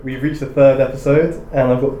We've reached the third episode,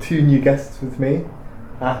 and I've got two new guests with me,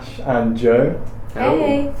 Ash and Joe.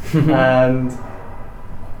 Hey. And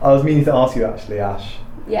I was meaning to ask you actually, Ash.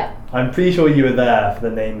 Yeah. I'm pretty sure you were there for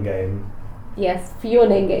the name game. Yes, for your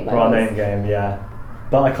name game. For our name game, yeah.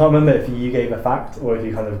 But I can't remember if you gave a fact or if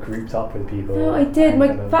you kind of grouped up with people. No, I did. My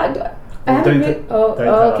fact. I Well, haven't. don't Okay.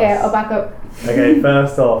 tell us. I'll back up. Okay,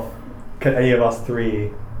 first off, can any of us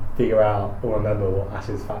three figure out or remember what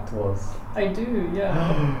Ash's fact was? I do,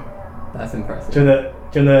 yeah. That's impressive. Do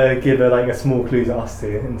you wanna give a small clue to us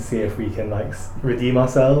two and see if we can redeem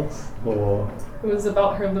ourselves or? It was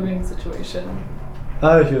about her living situation.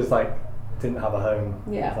 Oh, she was didn't have a home.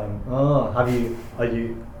 Yeah. Oh, are you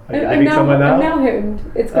I'm living somewhere now? I'm now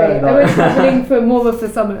homed. It's great. Oh, I went nice. travelling for more of the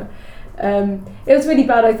summer. It was really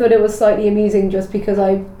bad. I thought it was slightly amusing just because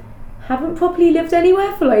I haven't properly lived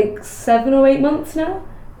anywhere for 7 or 8 months now.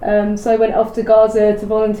 So I went off to Gaza to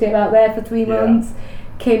volunteer out there for 3 months.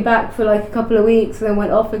 Came back for a couple of weeks and then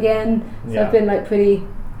went off again. So I've been pretty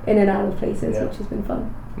in and out of places, which has been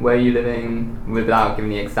fun. Where are you living without giving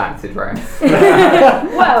the exact address?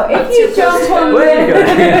 Well, if you jump on Where you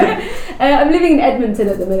going? I'm living in Edmonton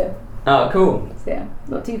at the minute. Oh, cool. So yeah,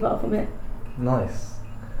 not too far from here. Nice.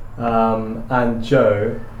 And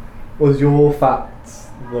Joe, was your fact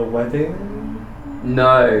the wedding?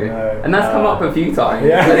 No. And that's come up a few times.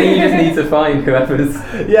 Yeah. I think you just need to find whoever's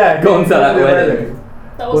Yeah. gone to that wedding.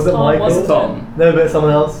 That was it Tom, Michael? wasn't Tom. No, but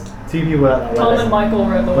someone else. Two people were at that Tom wedding. and Michael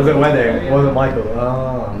were at the Was it wedding? together, yeah. Wasn't Michael?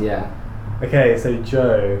 Oh. Yeah. Okay, so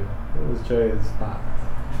Joe. What was Joe's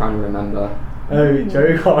fact? Trying to remember. Oh,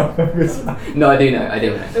 Joe can't remember his fact. No, I do know. I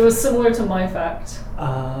do know. It was similar to my fact.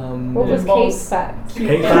 What It was involves Kate's fact? cute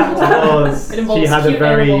Kate's fact animals. was It involves she had cute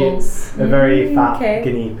animals. a very fat Okay.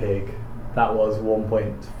 guinea pig that was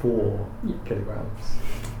 1.4 Yeah.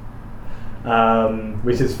 kilograms,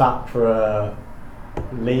 which is fat for a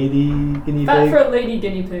lady guinea Fat pig. for a lady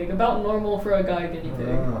guinea pig, about normal for a guy guinea pig.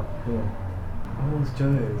 Ah, cool. What was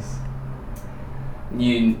Joe's?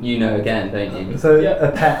 You know again, don't you? So Yeah.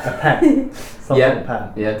 a pet, some Yeah. sort of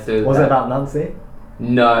pet. Yeah. So Was it about Nancy?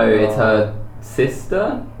 No, it's her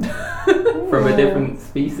sister from a different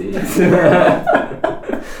species. Not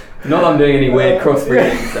that I'm doing any weird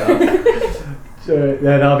crossbreeding stuff. Joe,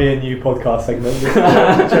 yeah, that'll be a new podcast segment.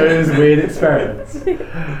 Joe's weird experiments.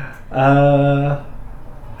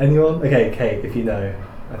 Anyone? Okay, Kate, if you know,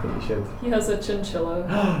 I think you should. He has a chinchilla.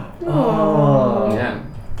 Oh. Yeah.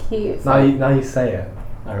 Cute. Now you say it,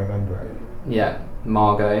 I remember it. Yeah.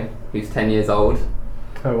 Margot, who's 10 years old.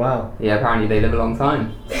 Oh wow. Yeah, apparently they live a long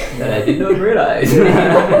time. That I did not realise.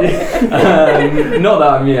 Not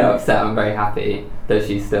that I'm upset, I'm very happy that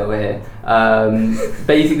she's still here.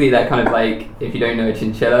 Basically they're kind of if you don't know a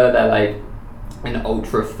chinchilla, they're an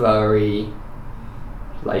ultra furry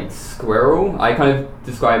squirrel. I kind of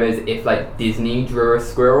describe it as if Disney drew a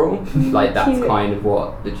squirrel. That's Cute. kind of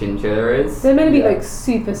what the chinchilla is. They're meant to be Yeah.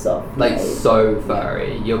 super soft. So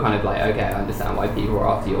furry. You're kind of okay, I understand why people are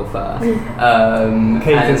after your fur.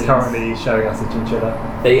 Kate is and currently showing us a chinchilla.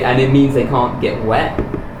 and it means they can't get wet.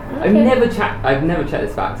 I've Okay. never checked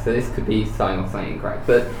this fact, so this could be starting off something incorrect.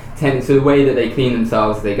 But so the way that they clean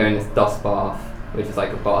themselves, they go in this dust bath, which is a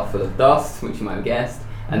bath full of dust, which you might have guessed,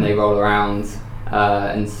 and they roll around.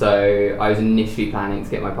 And so I was initially planning to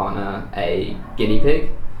get my partner a guinea pig,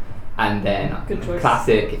 and then Good choice.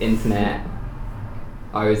 classic internet.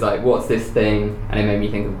 I was what's this thing? And it made me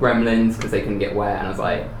think of Gremlins because they couldn't get wet, and I was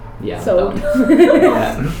yeah, I'm Sold. done.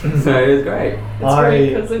 Yeah. So it was great. It's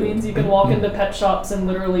great because it means you can walk into pet shops and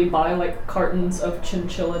literally buy cartons of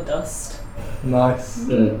chinchilla dust. Nice.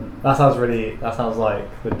 Mm. That sounds like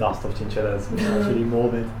the dust of chinchillas, which is really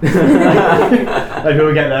morbid.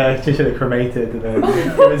 People get their chinchilla cremated and then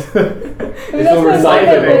It's all That's what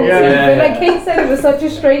recycling. Yeah. Kate said it with such a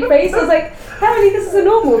straight face. I was apparently this is a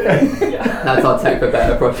normal thing. Yeah. That's our Tech for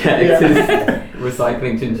Better project, Yeah. is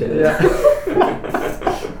recycling chinchillas.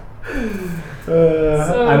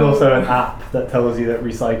 And also an app that tells you that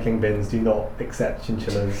recycling bins do not accept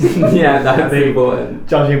chinchillas. Yeah, that's I think, important.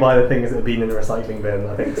 judging by the things that have been in the recycling bin,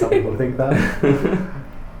 I think some people think that.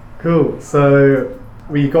 Cool. So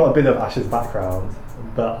we got a bit of Ash's background,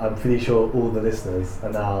 but I'm pretty sure all the listeners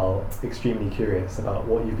are now extremely curious about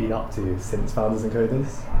what you've been up to since Founders and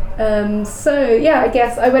Coders. So yeah, I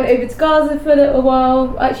guess I went over to Gaza for a little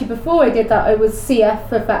while. Actually, before I did that, I was CF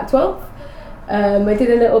for Fact 12. I did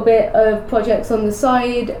a little bit of projects on the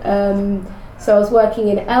side. So I was working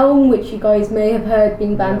in Elm, which you guys may have heard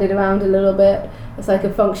being banded around a little bit. It's a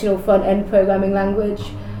functional front-end programming language.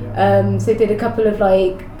 So I did a couple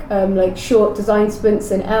of short design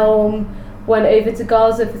sprints in Elm. Went over to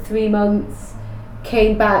Gaza for 3 months.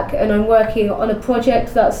 came back and I'm working on a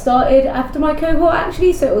project that started after my cohort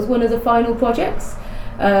actually, so it was one of the final projects.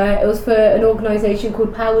 It was for an organisation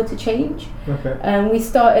called Power to Change. Okay. We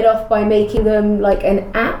started off by making them like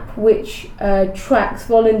an app which tracks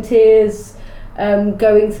volunteers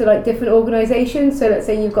going to like different organisations. So let's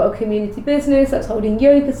say you've got a community business that's holding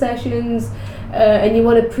yoga sessions and you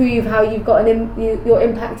want to prove how you've got you're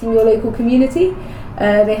impacting your local community.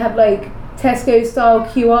 They have like Tesco style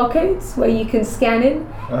QR codes where you can scan in,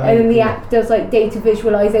 and then the app does like data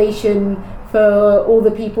visualization for all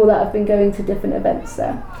the people that have been going to different events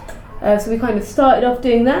there. So we kind of started off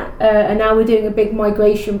doing that, and now we're doing a big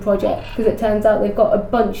migration project because it turns out they've got a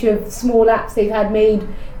bunch of small apps they've had made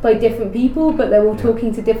by different people, but they're all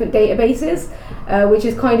talking to different databases, which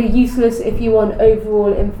is kind of useless if you want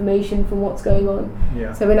overall information from what's going on.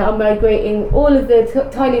 Yeah. So we're now migrating all of the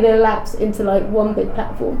tiny little apps into like one big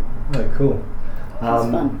platform. Oh, cool. That's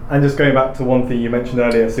fun. And just going back to one thing you mentioned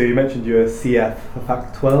earlier, so you mentioned you were CF for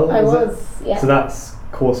Fact 12. I was was, it? yeah. So that's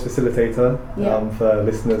course facilitator, for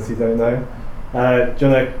listeners who don't know. Do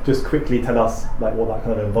you want to just quickly tell us like what that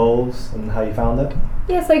kind of involves and how you found it?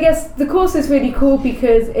 Yes, I guess the course is really cool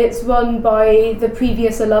because it's run by the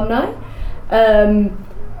previous alumni,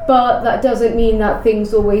 but that doesn't mean that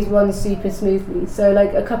things always run super smoothly. So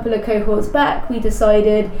like a couple of cohorts back, we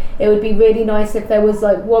decided it would be really nice if there was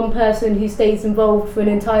like one person who stays involved for an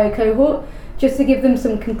entire cohort, just to give them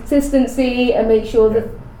some consistency and make sure that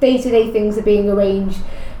day-to-day things are being arranged,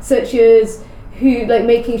 such as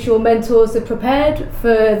making sure mentors are prepared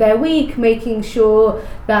for their week, making sure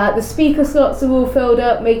that the speaker slots are all filled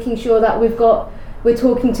up, making sure that we're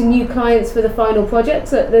talking to new clients for the final project.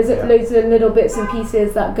 So there's loads of little bits and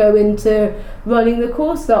pieces that go into running the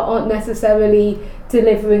course that aren't necessarily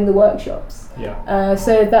delivering the workshops.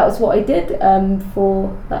 So that was what I did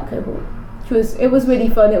for that cohort. It was really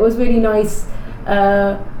fun. It was really nice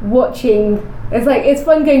watching. It's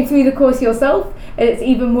fun going through the course yourself, and it's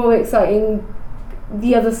even more exciting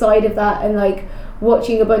the other side of that, and like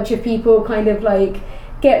watching a bunch of people kind of like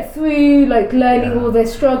get through, like learning all their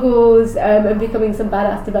struggles and becoming some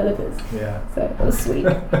badass developers. So it was sweet.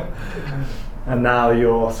 And now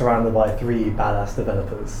you're surrounded by 3 badass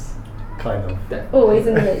developers, kind of. Always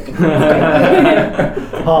in the loop.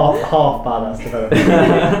 half badass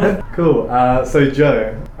developers. Cool. So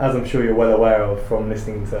Joe, as I'm sure you're well aware of from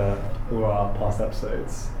listening to all our past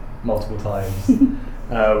episodes multiple times,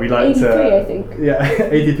 we like 83, to. I think. Yeah,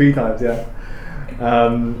 83 times. Yeah.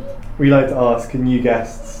 We like to ask new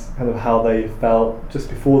guests kind of how they felt just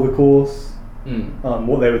before the course,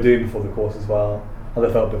 what they were doing before the course as well, how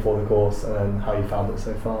they felt before the course, and then how you found it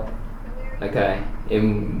so far. Okay,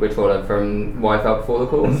 in which order? From what I felt before the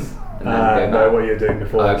course? And then No, what you were doing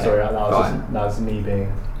before. Okay, Sorry, that was me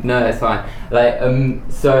being. No, it's fine. Like,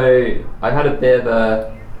 so I had a bit of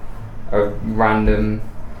a random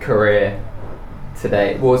career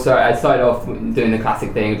today. Well, so I started off doing the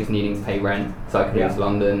classic thing of just needing to pay rent so I could move to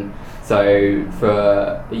London. So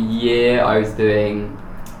for a year I was doing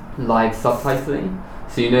live subtitling.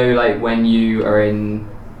 So you know, like when you are in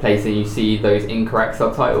place and you see those incorrect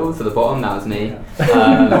subtitles at the bottom, that was me.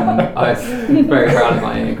 I was very proud of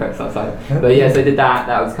my incorrect subtitle. But yes, I did that.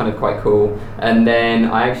 That was kind of quite cool. And then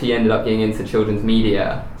I actually ended up getting into children's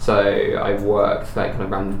media. So I worked like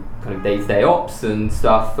ran day-to-day ops and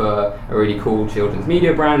stuff for a really cool children's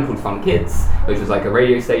media brand called Fun Kids, which was like a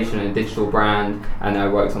radio station and a digital brand. And I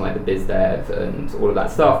worked on like the biz dev and all of that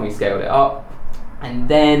stuff, and we scaled it up. And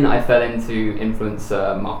then I fell into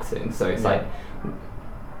influencer marketing. So it's like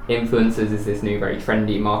influencers is this new very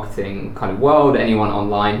trendy marketing kind of world. Anyone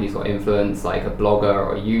online who's got influence, like a blogger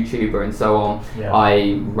or a YouTuber and so on.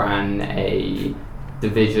 I ran a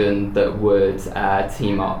division that would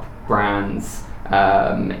team up brands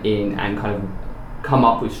in and kind of come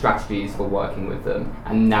up with strategies for working with them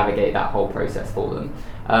and navigate that whole process for them.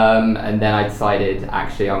 And then I decided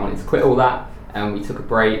actually I wanted to quit all that, and we took a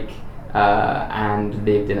break and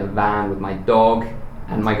lived in a van with my dog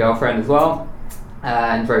and my girlfriend as well,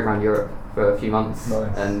 and drove around Europe for a few months.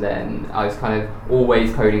 Nice. And then I was kind of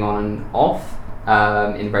always coding on and off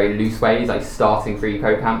in very loose ways, like starting free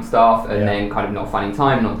code camp stuff and then kind of not finding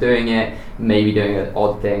time, not doing it, maybe doing an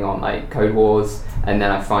odd thing on like Code Wars. And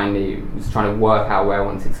then I finally was trying to work out where I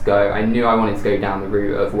wanted to go. I knew I wanted to go down the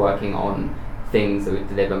route of working on things that would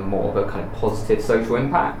deliver more of a kind of positive social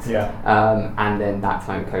impact. And then that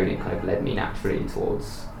time coding kind of led me naturally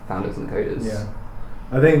towards Founders and Coders.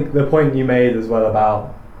 I think the point you made as well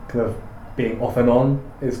about kind of being off and on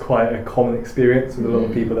is quite a common experience with a lot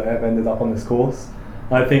of people that have ended up on this course.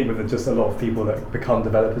 And I think with just a lot of people that become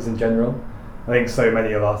developers in general, I think so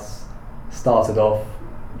many of us started off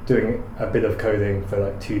doing a bit of coding for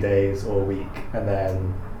like 2 days or a week, and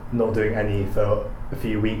then not doing any for a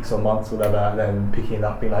few weeks or months or whatever, and then picking it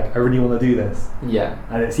up, being like, I really want to do this. Yeah.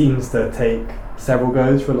 And it seems to take several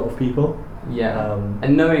goes for a lot of people. Yeah.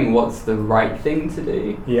 And knowing what's the right thing to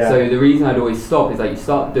do. Yeah. So the reason I'd always stop is like you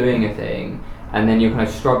start doing a thing and then you're kind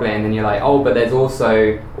of struggling, and then you're like, oh, but there's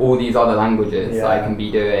also all these other languages that I can be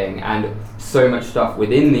doing, and so much stuff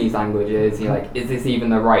within these languages. You're like, is this even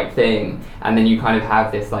the right thing? And then you kind of have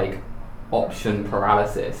this like option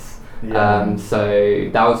paralysis. So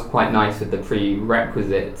that was quite nice with the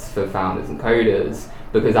prerequisites for founders and coders,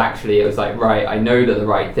 because actually it was like, right, I know that the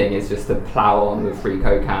right thing is just to plow on with Free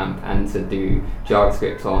Code Camp and to do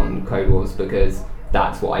JavaScript on Code Wars, because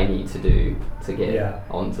that's what I need to do to get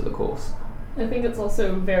onto the course. I think it's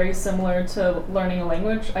also very similar to learning a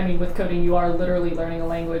language. I mean, with coding, you are literally learning a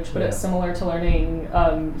language, but it's similar to learning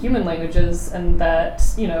human languages, and that,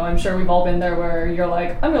 you know, I'm sure we've all been there where you're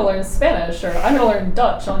like, I'm going to learn Spanish, or I'm going to learn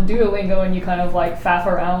Dutch on Duolingo, and you kind of like faff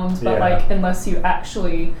around, but like, unless you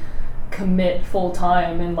actually commit full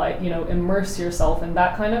time and like, you know, immerse yourself in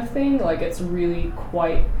that kind of thing, like it's really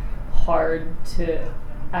quite hard to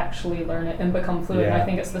actually learn it and become fluent. And I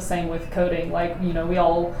think it's the same with coding. Like, you know, we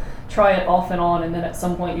all try it off and on, and then at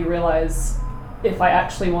some point you realize, if I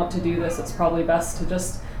actually want to do this, it's probably best to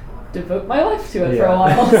just devote my life to it for a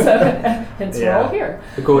while. So hence we're all here.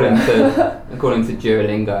 According to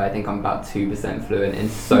Duolingo, I think I'm about 2% fluent in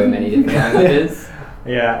so many different languages.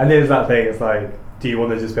 And there's that thing, it's like, do you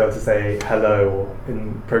want to just be able to say hello, or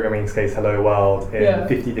in programming's case, hello world, in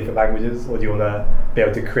 50 different languages, or do you want to be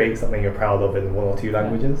able to create something you're proud of in 1 or 2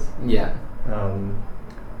 languages?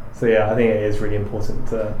 So I think it is really important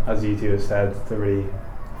to, as you two have said, to really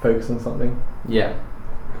focus on something.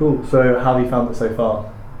 Cool. So how have you found it so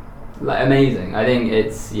far? Like, amazing. I think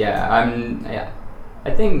it's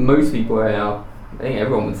I think most people are. I think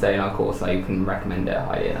everyone would say in our course, like, you can recommend it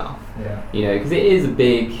highly enough. You know, because it is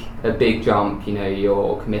a big jump. You know,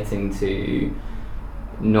 you're committing to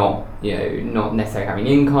not necessarily having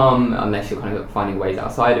income unless you're kind of finding ways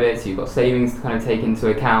outside of it. So you've got savings to kind of take into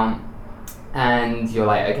account, and you're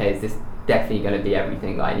like, okay, is this definitely going to be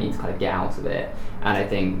everything that I need to kind of get out of it? And I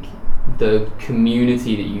think the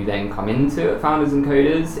community that you then come into at Founders and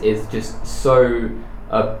Coders is just so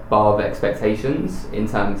above expectations in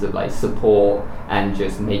terms of like support and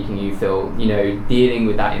just making you feel, you know, dealing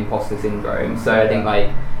with that imposter syndrome. So I think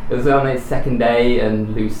like it was on its second day,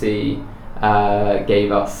 and Lucy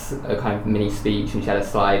gave us a kind of mini speech, and she had a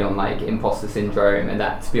slide on like imposter syndrome, and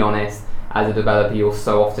that, to be honest, as a developer you'll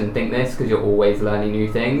so often think this because you're always learning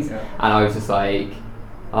new things, and I was just like,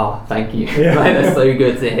 oh, thank you. Like, that's so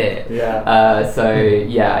good to hear.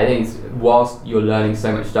 I think whilst you're learning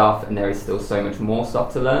so much stuff and there is still so much more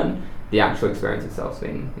stuff to learn, the actual experience itself's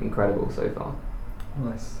been incredible so far.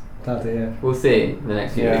 Nice. Glad to hear. We'll see the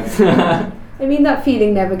next few weeks. I mean, that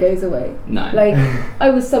feeling never goes away. No. Like, I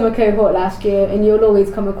was summer cohort last year, and you'll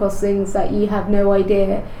always come across things that you have no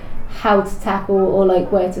idea how to tackle or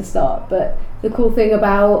like where to start. But the cool thing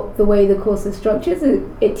about the way the course is structured is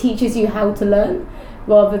it teaches you how to learn,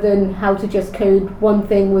 rather than how to just code one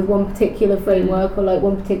thing with one particular framework or like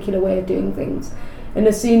one particular way of doing things. And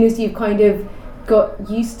as soon as you've kind of got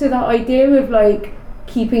used to that idea of like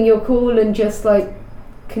keeping your cool and just like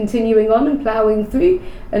continuing on and ploughing through,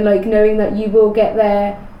 and like knowing that you will get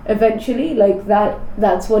there eventually, like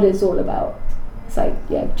that's what it's all about. It's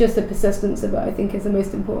like, just the persistence of it, I think, is the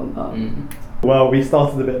most important part. Well, we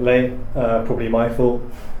started a bit late, probably my fault.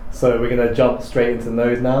 So we're going to jump straight into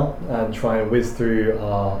Node now and try and whiz through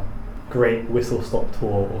our great whistle-stop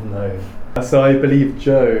tour of Node. So I believe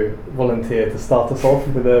Joe volunteered to start us off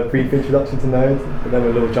with a brief introduction to Node, but then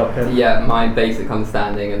we'll jump in. Yeah, my basic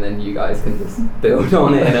understanding, and then you guys can just build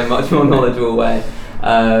on it in a much more knowledgeable way.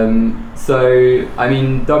 So, I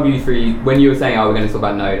mean, W3, when you were saying, we're going to talk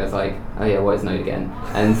about Node, I was like, oh yeah, what is Node again?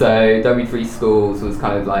 And so W3 Schools was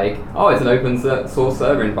kind of like, oh, it's an open source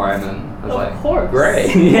server environment. I was like, of course.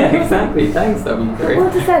 Great. Yeah, exactly. Thanks, W3.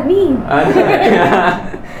 What does that mean?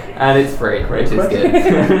 And it's free, which is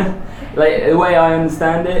good. Like, the way I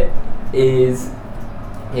understand it is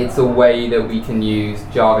it's a way that we can use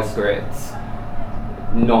JavaScript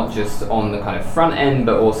not just on the kind of front end,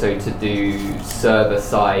 but also to do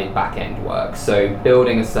server-side back-end work. So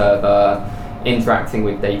building a server, interacting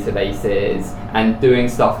with databases, and doing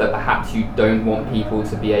stuff that perhaps you don't want people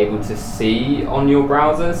to be able to see on your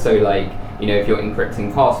browser. So like, you know, if you're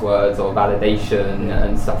encrypting passwords or validation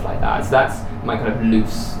and stuff like that. So that's my kind of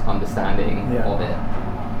loose understanding of it.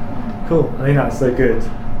 Cool. I think that's a good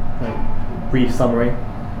brief summary.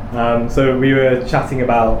 So we were chatting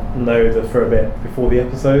about Node for a bit before the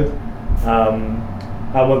episode,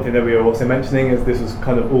 And one thing that we were also mentioning is this was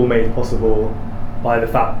kind of all made possible by the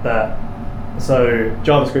fact that, so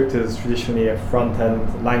JavaScript is traditionally a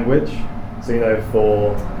front-end language, so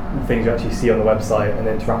for things you actually see on the website and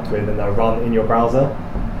interact with and they're run in your browser.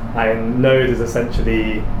 And Node is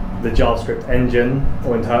essentially the JavaScript engine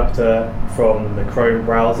or interpreter from the Chrome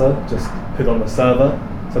browser, just put on the server.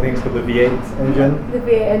 So I think it's called the V8 engine. The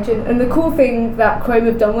V8 engine. And the cool thing that Chrome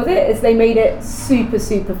have done with it is they made it super,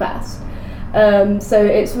 super fast. So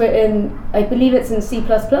it's written, I believe it's in C++.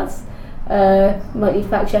 Might need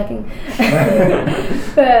fact checking.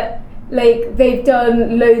 But they've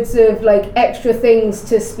done loads of extra things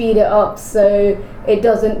to speed it up so it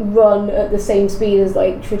doesn't run at the same speed as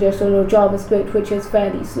traditional JavaScript, which is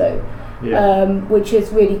fairly slow. Which is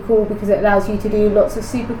really cool because it allows you to do lots of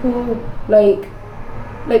super cool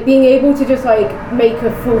being able to just make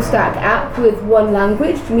a full stack app with one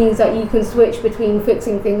language means that you can switch between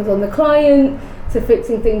fixing things on the client to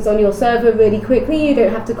fixing things on your server really quickly. You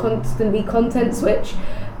don't have to constantly content switch,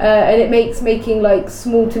 and it makes making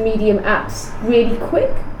small to medium apps really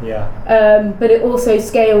quick. But it also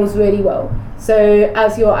scales really well. So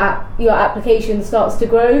as your application starts to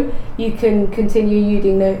grow, you can continue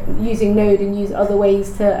using Node and use other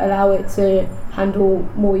ways to allow it to handle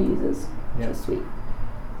more users. Which is sweet.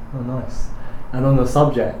 Oh, nice. And on the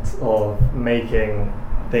subject of making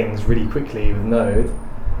things really quickly with Node,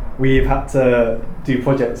 we've had to do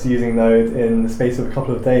projects using Node in the space of a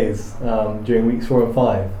couple of days during weeks 4 and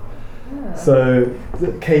 5. Yeah. So,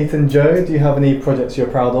 Kate and Joe, do you have any projects you're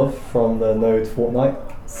proud of from the Node fortnight?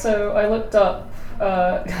 So I looked up,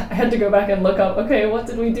 I had to go back and look up, okay, what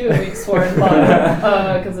did we do in weeks 4 and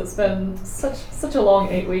 5? Because it's been such a long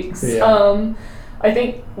 8 weeks. Yeah. I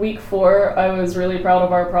think week 4, I was really proud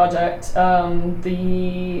of our project. So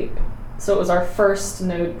it was our first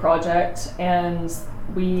Node project, and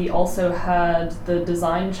we also had the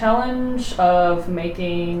design challenge of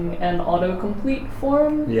making an autocomplete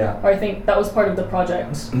form. I think that was part of the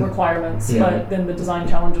project requirements, but then the design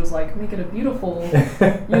challenge was make it a beautiful,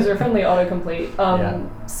 user-friendly autocomplete.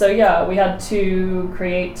 So we had to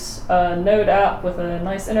create a Node app with a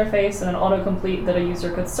nice interface and an autocomplete that a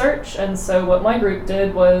user could search. And so what my group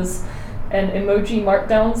did was an emoji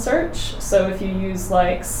markdown search. So if you use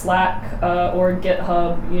Slack or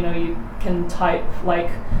GitHub, you can type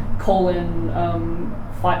colon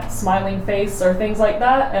smiling face or things like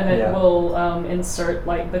that, and it will insert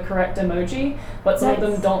the correct emoji. But some of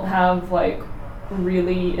them don't have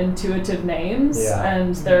really intuitive names,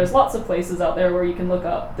 and there's lots of places out there where you can look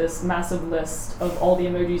up this massive list of all the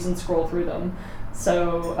emojis and scroll through them.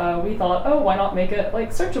 So we thought, oh, why not make it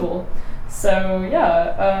searchable? So we've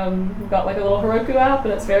got a little Heroku app,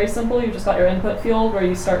 and it's very simple. You've just got your input field where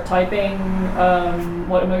you start typing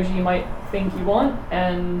what emoji you might think you want,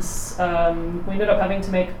 and we ended up having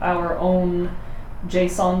to make our own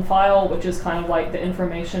JSON file, which is kind of the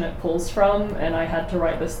information it pulls from, and I had to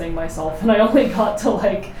write this thing myself, and I only got to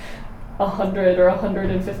 100 or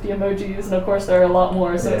 150 emojis, and of course there are a lot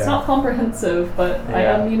more, so it's not comprehensive, but I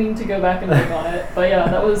am meaning to go back and work on it. But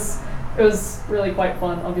it was really quite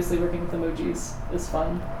fun. Obviously working with emojis is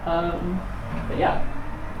fun. But yeah.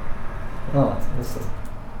 Oh, awesome.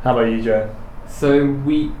 How about you, Joe? So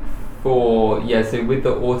week 4, so with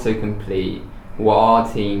the autocomplete, what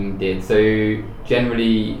our team did, so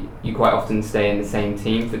generally you quite often stay in the same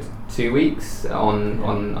team for 2 weeks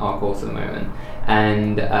on our course at the moment.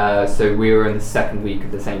 And so we were in the second week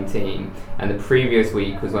of the same team, and the previous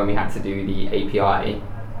week was when we had to do the API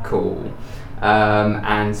call.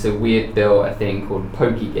 And so we had built a thing called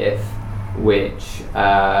PokeGIF, which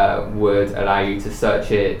would allow you to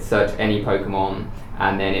search any Pokemon,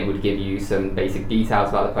 and then it would give you some basic details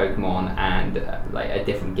about the Pokemon and a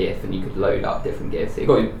different GIF, and you could load up different GIFs. It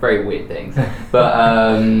got very weird things. But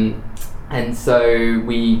and so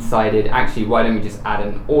we decided, actually, why don't we just add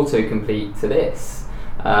an autocomplete to this?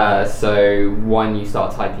 So when you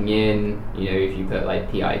start typing in, if you put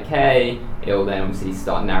PIK, it'll then obviously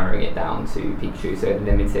start narrowing it down to Pikachu, so it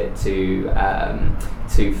limits it to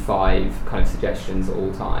 5 kind of suggestions at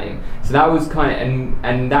all time. So that was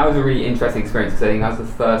and that was a really interesting experience, because I think that was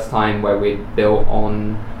the first time where we'd built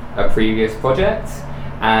on a previous project,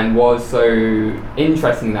 and was so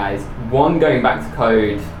interesting that is, one, going back to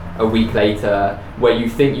code a week later, where you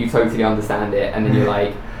think you totally understand it, and then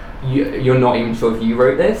you're not even sure if you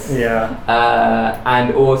wrote this.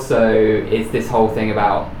 And also it's this whole thing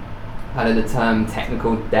about kind of the term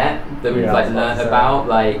technical debt that we've learned about,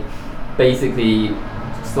 basically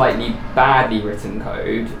slightly badly written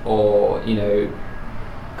code, or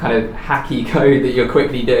kind of hacky code that you're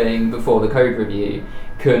quickly doing before the code review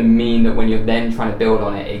can mean that when you're then trying to build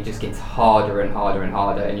on it, it just gets harder and harder and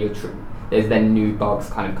harder, and there's then new bugs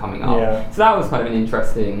kind of coming up. Yeah. So that was kind of an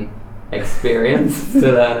interesting experience to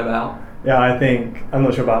learn about. Yeah, I think, I'm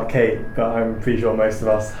not sure about Kate, but I'm pretty sure most of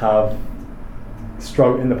us have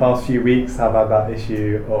struggled in the past few weeks, have had that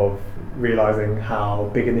issue of realising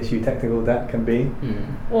how big an issue technical debt can be.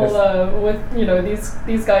 Well, with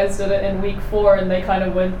these guys did it in week 4, and they kind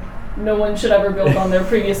of went, no one should ever build on their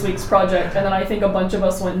previous week's project, and then I think a bunch of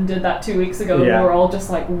us went and did that 2 weeks ago, and we were all just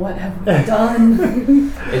like, what have we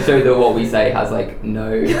done? It showed that what we say has like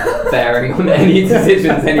no bearing on any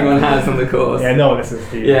decisions anyone has on the course. Yeah, no one listens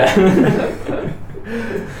to you. Yeah.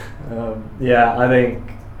 Yeah, I think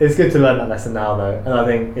it's good to learn that lesson now though, and I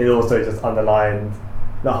think it also just underlined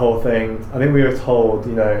the whole thing. I think we were told,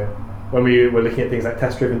 when we were looking at things like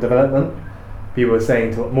test-driven development, people were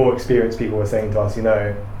saying more experienced people were saying to us,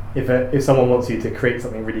 if someone wants you to create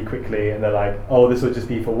something really quickly and they're like, oh, this will just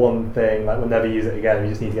be for one thing, like we'll never use it again, we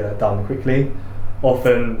just need to get that done quickly.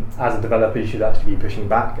 Often, as a developer, you should actually be pushing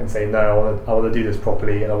back and saying, no, I want to do this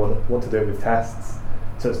properly, and I want to do it with tests,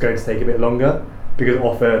 so it's going to take a bit longer, because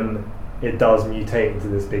often it does mutate into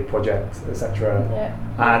this big project, etc. Yeah.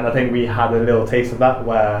 And I think we had a little taste of that,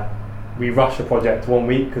 where we rush a project 1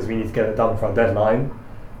 week because we need to get it done for our deadline,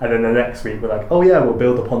 and then the next week we're like, oh yeah, we'll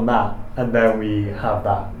build upon that, and then we have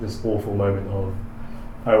this awful moment of,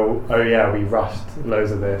 oh yeah, we rushed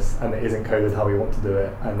loads of this and it isn't coded how we want to do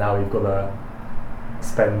it, and now we've got to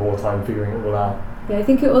spend more time figuring it all out. Yeah, I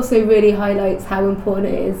think it also really highlights how important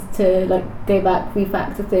it is to go back,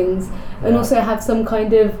 refactor things, and also have some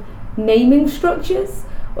kind of naming structures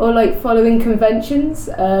or following conventions,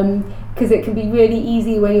 because it can be really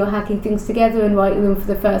easy when you're hacking things together and writing them for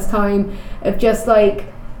the first time of just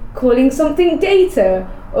calling something data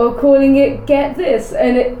or calling it get this,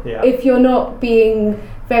 and if you're not being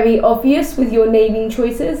very obvious with your naming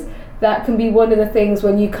choices, that can be one of the things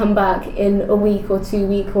when you come back in a week or 2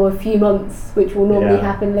 weeks or a few months, which will normally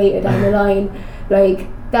happen later down the line.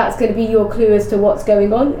 That's going to be your clue as to what's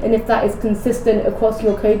going on, and if that is consistent across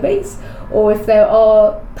your code base, or if there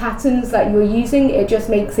are patterns that you're using, it just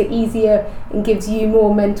makes it easier and gives you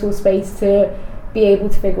more mental space to be able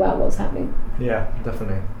to figure out what's happening. Yeah,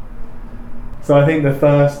 definitely. So I think the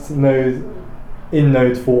first Node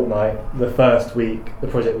fortnight, the first week, the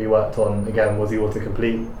project we worked on again was the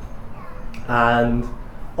autocomplete, and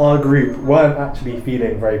our group weren't actually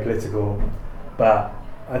feeling very political, but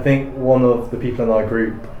I think one of the people in our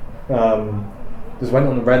group just went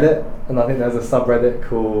on Reddit, and I think there's a subreddit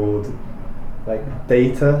called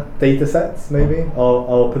data sets maybe.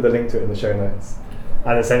 I'll put the link to it in the show notes,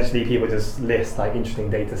 and essentially people just list interesting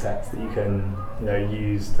data sets that you can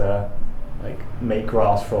use to make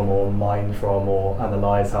graphs from, or mine from, or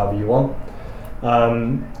analyze however you want.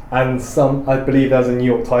 And I believe there's a New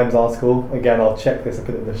York Times article, again I'll check this and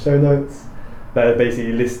put it in the show notes, that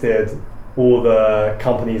basically listed all the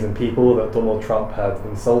companies and people that Donald Trump had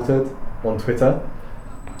insulted on Twitter.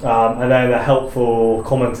 And then a helpful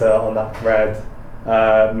commenter on that thread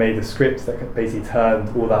made a script that basically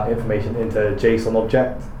turned all that information into a JSON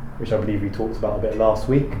object, which I believe we talked about a bit last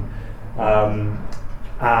week.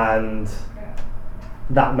 And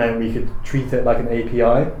that meant we could treat it like an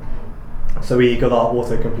API. So we got our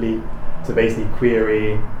autocomplete to basically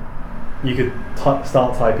query. You could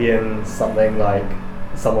start typing in something like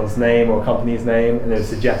someone's name or a company's name, and it would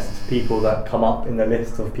suggest people that come up in the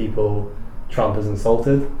list of people Trump has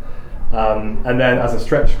insulted. And then as a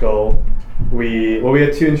stretch goal, we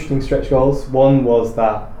had 2 interesting stretch goals. One was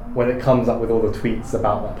that when it comes up with all the tweets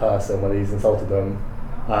about that person, whether he's insulted them,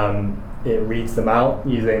 it reads them out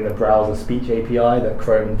using the browser speech API that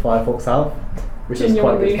Chrome and Firefox have, which is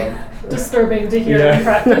quite good fun. Disturbing to hear in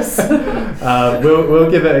practice.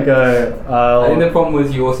 We'll give it a go. I think the problem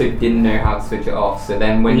was you also didn't know how to switch it off, so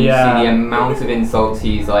then when you see the amount of insults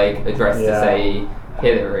he's addressed to say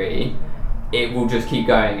Hillary, it will just keep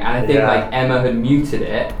going. And I think Emma had muted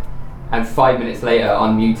it, and 5 minutes later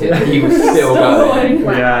unmuted, and he was still going.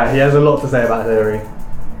 Yeah, he has a lot to say about Hillary,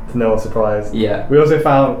 to no one's surprise. Yeah. We also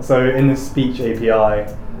found, so in the speech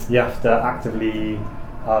API, you have to actively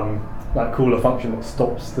call a function that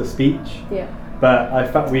stops the speech. Yeah.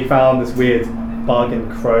 But we found this weird bug in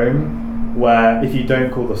Chrome where if you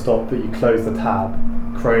don't call the stop but you close the tab,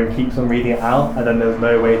 Chrome keeps on reading it out, and then there's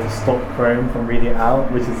no way to stop Chrome from reading it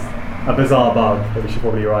out, which is a bizarre bug that we should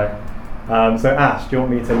probably write. So Ash, do you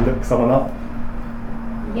want me to look someone up?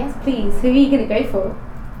 Yes, please. Who are you going to go for?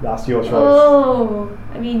 That's your choice. Oh,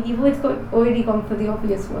 I mean, you've already gone for the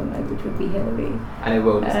obvious one, which would be Hillary. And it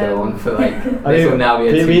will just go on for this will now be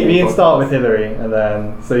a we can start with Hillary, and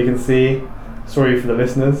then so you can see, sorry for the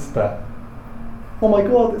listeners, but oh my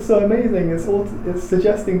god, it's so amazing, it's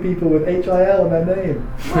suggesting people with HIL in their name.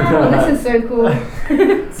 Wow, this is so cool.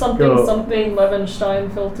 Something Cool. something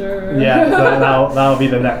Levenstein filter. Yeah, so that'll be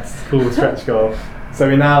the next cool stretch goal. So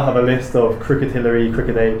we now have a list of Cricket Hillary,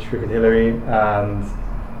 Cricket H, Cricket Hillary, and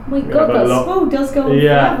Oh my we have god, a that lot- scroll does go on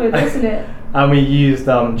Yeah. forever, doesn't it? And we used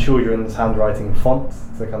children's handwriting fonts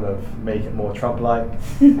to kind of make it more Trump-like.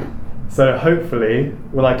 So hopefully,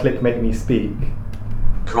 when I click Make Me Speak,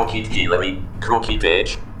 Crooked Hillary, Crooked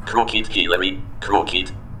Edge, Crooked Hillary,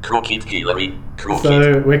 Crooked, Crooked Hillary, Crooked.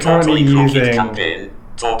 So we're currently totally crooked using- campaign,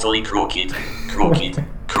 totally crooked, crooked,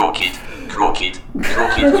 crooked, crooked,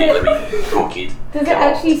 crooked Hillary, crooked. Does it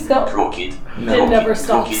actually stop? Crooked. It never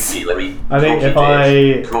stops. Crooked Hillary. I think if crooked I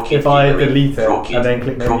Edge, crooked if I Hillary, delete it crooked, and then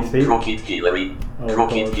click Make Me Speak, Crooked Hillary, Oh,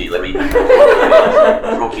 crooked God. Hillary,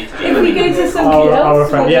 crooked If Hillary. we go to somebody I'll else,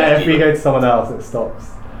 refresh. will Yeah, it? if we go to someone else, it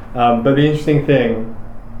stops. But the interesting thing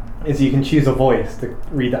is you can choose a voice to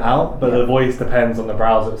read it out, but the voice depends on the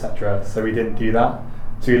browser, etc. So we didn't do that.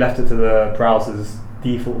 So we left it to the browser's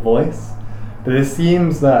default voice. But it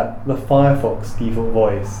seems that the Firefox default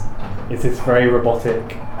voice is this very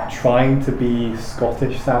robotic, trying to be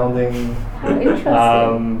Scottish sounding How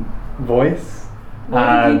interesting. voice. Where did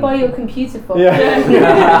you And- buy your computer from?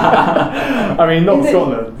 Yeah. I mean, not Is it-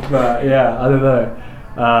 Scotland, but yeah, I don't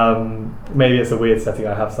know. Maybe it's a weird setting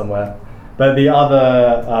I have somewhere. But the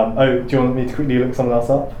other, do you want me to quickly look someone else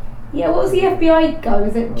up? Yeah, what was the FBI guy?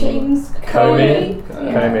 Was it James Comey.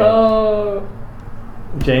 Comey? Comey. Oh,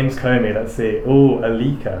 James Comey, let's see. Ooh,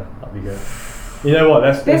 Alika, that'd be good. You know what,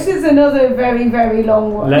 This is another very, very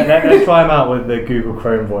long one. let's try him out with the Google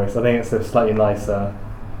Chrome voice. I think it's a slightly nicer.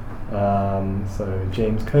 So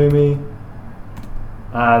James Comey.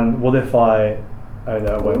 And what if I, oh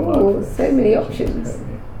no, it won't work. Ooh, with so many James options. Comey.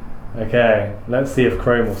 Okay, let's see if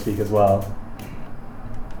Chrome will speak as well.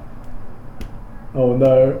 Oh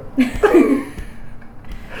no.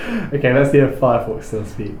 Okay, let's see if Firefox still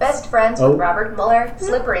speaks. Best friends Oh. with Robert Mueller,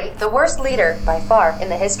 Slippery, the worst leader by far in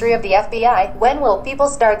the history of the FBI. When will people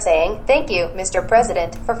start saying, "Thank you, Mr.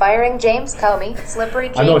 President, for firing James Comey"? Slippery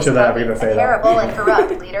James I'm not sure they're ever Comey, gonna say a that. terrible and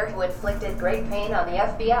corrupt leader who inflicted great pain on the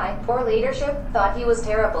FBI. Poor leadership, thought he was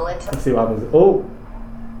terrible until Let's see what happens. Oh,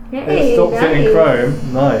 it Hey, stops it in nice.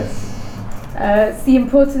 Chrome. Nice. It's the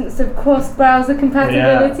importance of cross-browser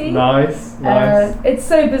compatibility. Yeah, nice, nice. It's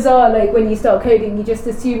so bizarre, like when you start coding, you just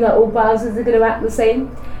assume that all browsers are going to act the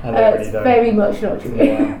same. And they really It's don't. very much not true.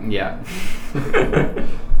 Yeah. Yeah.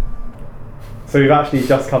 So we've actually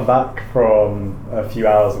just come back from a few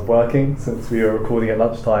hours of working since we were recording at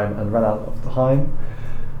lunchtime and ran out of time.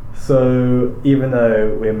 So even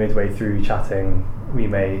though we're midway through chatting, we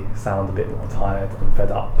may sound a bit more tired and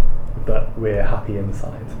fed up, but we're happy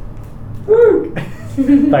inside. Woo!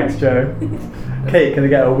 Thanks, Joe. Kate, can I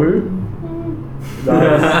get a woo?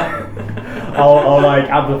 Nice. I'll like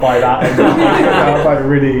amplify that. And I'm like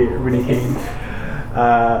really, really keen.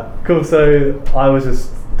 Cool. So I was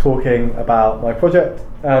just talking about my project,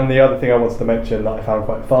 and the other thing I wanted to mention that I found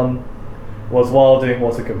quite fun was while doing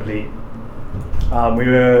autocomplete,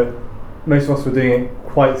 most of us were doing it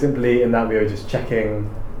quite simply in that we were just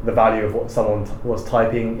checking the value of what someone was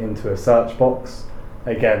typing into a search box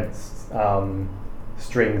against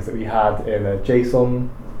strings that we had in a JSON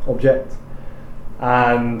object.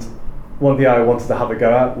 And one thing I wanted to have a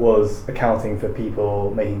go at was accounting for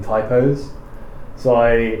people making typos. So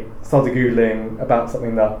I started Googling about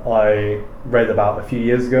something that I read about a few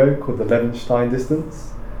years ago called the Levenstein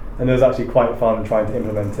distance. And it was actually quite fun trying to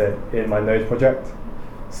implement it in my Node project.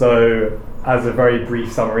 So as a very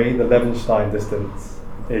brief summary, the Levenstein distance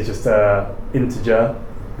is just an integer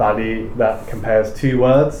value that compares two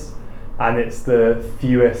words, and it's the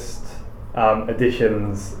fewest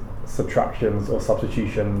additions, subtractions or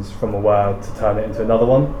substitutions from a word to turn it into another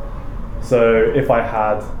one. So if I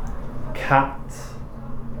had cat,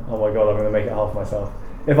 oh my god, I'm going to make it hard for myself.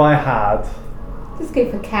 If I had Just go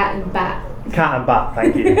for cat and bat. cat and bat,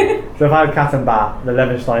 thank you. So if I had cat and bat, the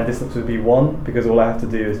Levenstein distance would be 1, because all I have to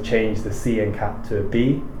do is change the C in cat to a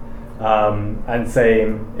B. And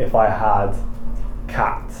same if I had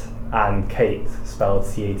cat and Kate spelled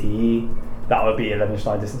C-A-T-E, that would be a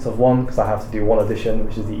Levenstein distance of 1, because I have to do one addition,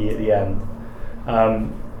 which is the E at the end.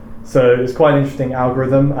 So it's quite an interesting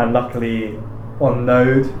algorithm, and luckily on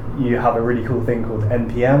Node you have a really cool thing called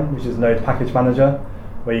NPM, which is Node Package Manager,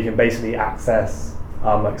 where you can basically access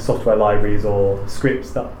like software libraries or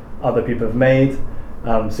scripts that other people have made,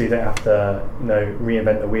 so you don't have to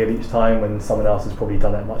reinvent the wheel each time when someone else has probably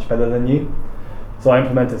done it much better than you. So I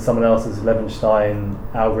implemented someone else's Levenstein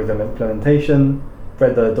algorithm implementation,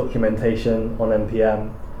 read the documentation on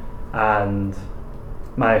NPM, and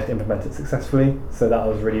managed to implement it successfully, so that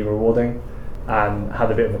was really rewarding, and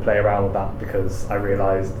had a bit of a play around with that because I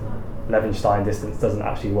realised Levenshtein distance doesn't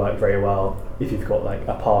actually work very well if you've got like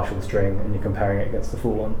a partial string and you're comparing it against the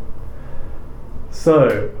full one.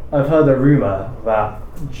 So I've heard a rumour that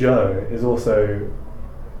Joe is also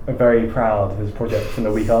very proud of his project from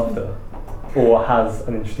the week after, or has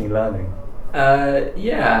an interesting learning.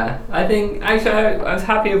 Yeah, I think actually I was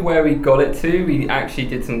happy with where we got it to. We actually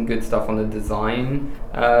did some good stuff on the design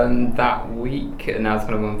that week, and that was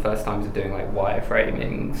kind of one of the first times of doing like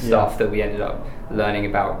wireframing stuff that we ended up learning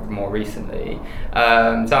about more recently.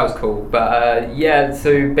 So that was cool. But yeah,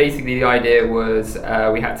 so basically the idea was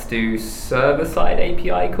we had to do server-side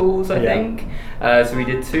API calls, I think. So we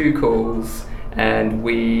did 2 calls. And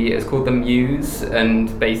it's called the Muse,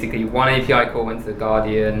 and basically one API call went to The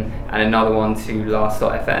Guardian and another one to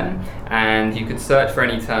Last.fm, and you could search for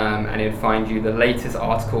any term and it would find you the latest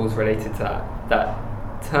articles related to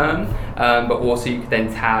that term, but also you could then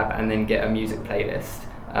tab and then get a music playlist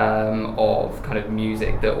of kind of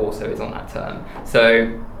music that also is on that term.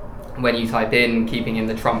 So when you type in keeping in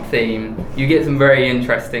the Trump theme, you get some very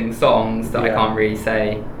interesting songs that I can't really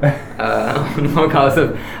say on the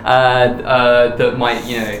podcast that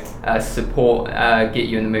might support get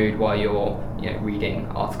you in the mood while you're reading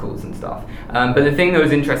articles and stuff. But the thing that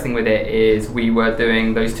was interesting with it is we were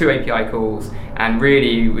doing those 2 API calls, and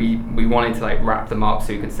really we wanted to like wrap them up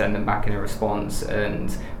so you could send them back in a response,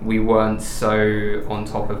 and we weren't so on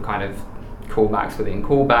top of kind of callbacks within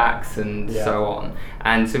callbacks and so on.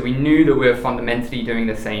 And so we knew that we were fundamentally doing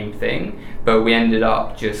the same thing, but we ended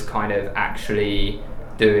up just kind of actually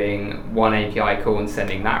doing one API call and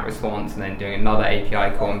sending that response, and then doing another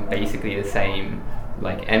API call and basically the same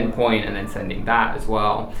like endpoint and then sending that as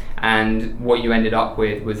well. And what you ended up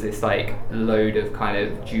with was this like load of kind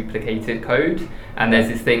of duplicated code. And there's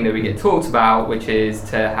this thing that we get talked about, which is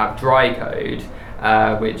to have dry code,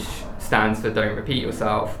 which stands for don't repeat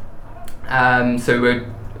yourself. So we're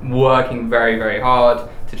working very, very hard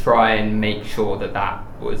to try and make sure that that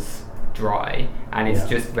was dry, and it's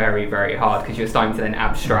just very, very hard because you're starting to then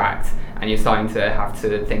abstract and you're starting to have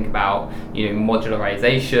to think about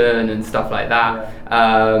modularization and stuff like that.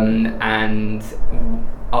 And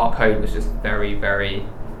our code was just very, very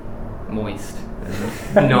moist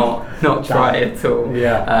and not dry at all. So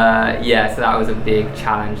that was a big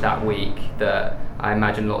challenge that week that I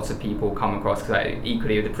imagine lots of people come across, because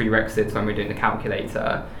equally with the prerequisites when we're doing the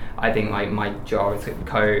calculator, I think like my JavaScript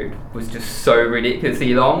code was just so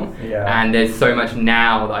ridiculously long, and there's so much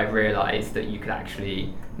now that I've realised that you could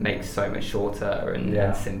actually make so much shorter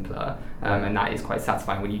and simpler, and that is quite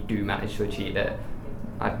satisfying when you do manage to achieve it.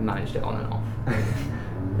 I've managed it on and off.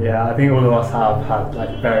 I think all of us have had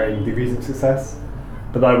like varying degrees of success,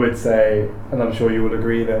 but I would say, and I'm sure you will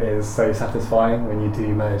agree, that it is so satisfying when you do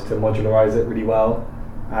manage to modularize it really well,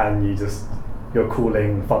 and you're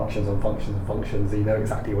calling functions on functions and functions, you know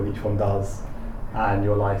exactly what each one does, and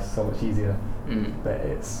your life's so much easier. But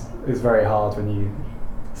it's very hard when you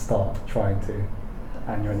start trying to,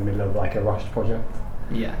 and you're in the middle of like a rushed project.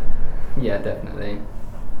 Yeah, definitely.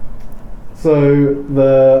 So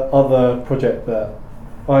the other project that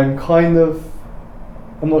I'm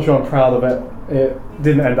not sure I'm proud of it. It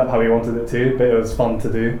didn't end up how we wanted it to, but it was fun to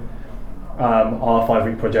do. Our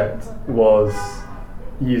 5-week project was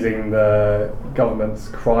using the government's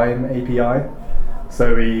crime API.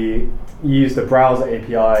 So we used the browser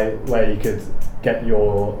API where you could get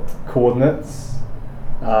your coordinates,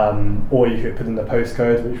 or you could put in the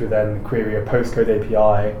postcode, which would then query a postcode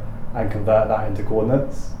API and convert that into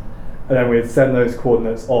coordinates. And then we'd send those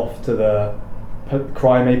coordinates off to the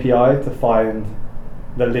crime API to find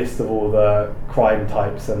the list of all the crime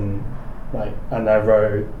types and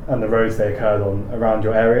the roads they occurred on around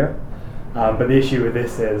your area. But the issue with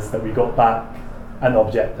this is that we got back an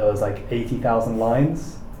object that was like 80,000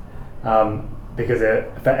 lines, because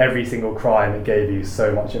for every single crime it gave you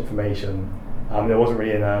so much information. It wasn't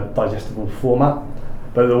really in a digestible format.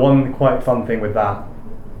 But the one quite fun thing with that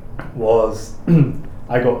was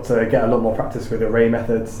I got to get a lot more practice with array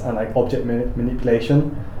methods and like object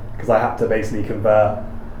manipulation, because I had to basically convert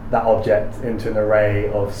that object into an array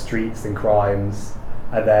of streets and crimes,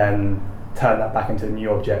 and then turn that back into a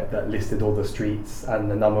new object that listed all the streets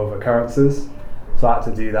and the number of occurrences. So I had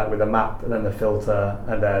to do that with a map and then a filter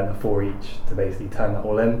and then a for each to basically turn that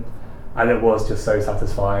all in. And it was just so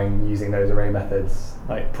satisfying using those array methods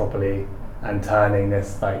like properly and turning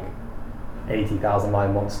this like 80,000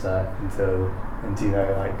 line monster into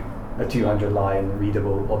like a 200 line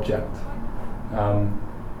readable object.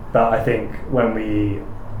 But I think when we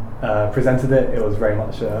presented it, it was very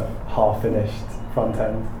much a half-finished front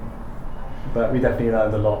end. but we definitely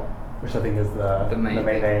learned a lot, which I think is the main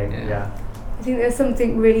main thing, aim. yeah. I think there's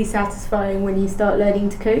something really satisfying when you start learning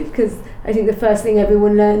to code, because I think the first thing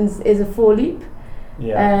everyone learns is a for loop.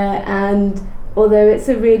 And although it's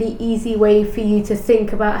a really easy way for you to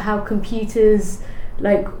think about how computers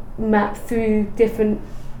like map through different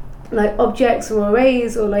like objects or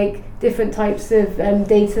arrays or like different types of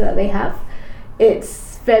data that they have,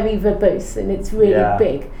 it's very verbose and it's really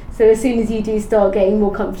big. So as soon as you do start getting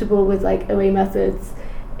more comfortable with like array methods,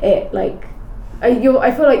 it like I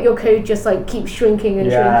feel like your code just like keeps shrinking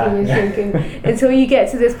and shrinking until you get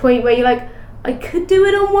to this point where you're like, I could do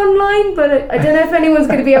it on one line, but I don't know if anyone's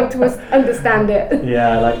going to be able to understand it.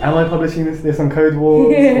 Yeah, like, am I publishing this on Code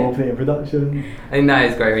Wars or putting it in production? I think that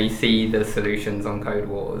is great when you see the solutions on Code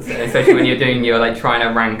Wars, especially when you're like trying to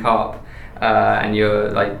rank up and you're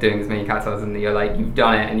like doing as many katanas and you're like, you've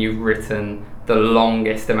done it and you've written the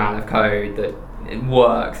longest amount of code that it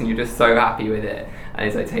works and you're just so happy with it. And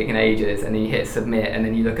it's like taking ages, and then you hit submit, and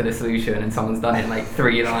then you look at the solution, and someone's done it in like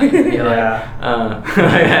 3 lines, and you're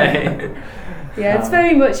okay. Yeah, it's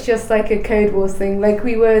very much just like a Code Wars thing. Like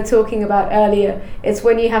we were talking about earlier, it's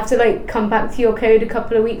when you have to like come back to your code a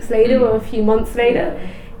couple of weeks later or a few months later.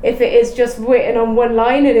 If it is just written on one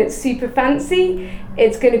line and it's super fancy,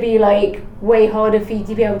 it's going to be like way harder for you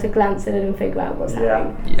to be able to glance at it and figure out what's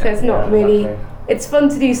happening. So it's not really. Exactly. It's fun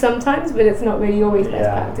to do sometimes, but it's not really always best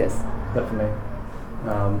practice. Definitely.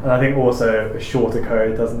 And I think also a shorter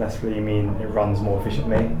code doesn't necessarily mean it runs more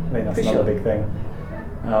efficiently. I think that's another big thing.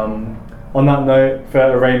 On that note, for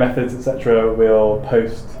array methods, etc., we'll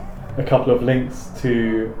post a couple of links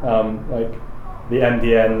to like the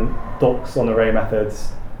MDN docs on array methods,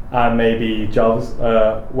 and maybe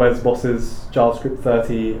Wes Boss's JavaScript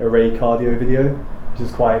 30 array cardio video, which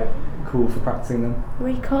is quite cool for practicing them.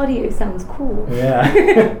 Array cardio sounds cool. Yeah,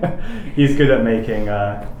 he's good at making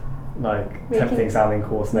tempting sounding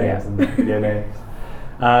course names and video names.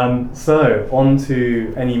 So on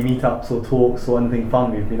to any meetups or talks or anything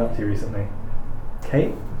fun we've been up to recently.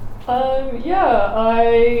 Kate?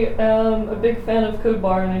 I am a big fan of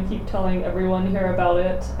CodeBar, and I keep telling everyone here about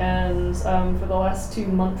it. And for the last 2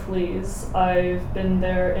 monthlies, I've been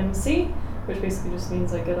their MC, which basically just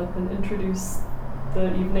means I get up and introduce the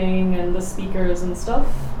evening and the speakers and stuff.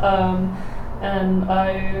 And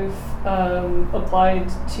I've applied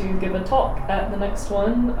to give a talk at the next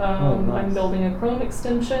one. Nice. I'm building a Chrome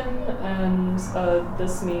extension, and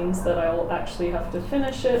this means that I'll actually have to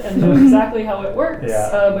finish it and know exactly how it works,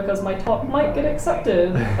 because my talk might get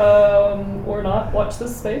accepted or not. Watch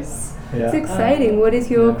this space. It's exciting. What is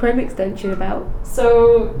your Chrome extension about?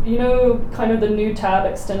 So, kind of the new tab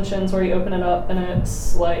extensions where you open it up and it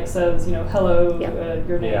like says, hello,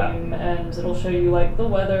 your name, and it'll show you like the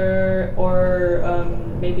weather or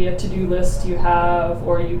maybe a to-do list you have,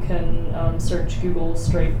 or you can search Google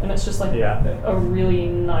straight, and it's just like a really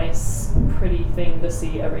nice, pretty thing to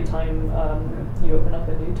see every time you open up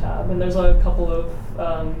a new tab. And there's a couple of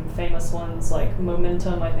famous ones, like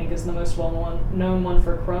Momentum, I think, is the most well-known one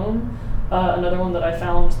for Chrome. Another one that I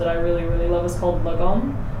found that I really, really love is called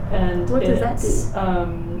Lagom. And what does that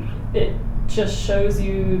do? It just shows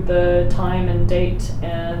you the time and date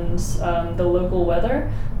and the local weather,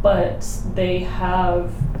 but they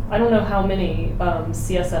have, I don't know how many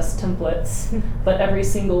CSS templates, but every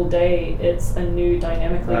single day it's a new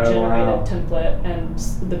dynamically generated template, and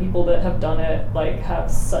the people that have done it like have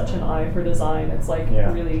such an eye for design. It's like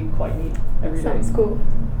really quite neat every day. Sounds cool.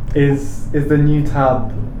 Is the new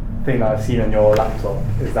tab thing that I've seen on your laptop,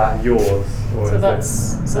 is that yours? Or so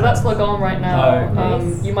that's Lagom right now.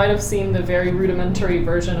 Nice. You might have seen the very rudimentary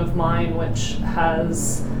version of mine, which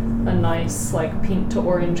has a nice like pink to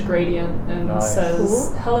orange gradient and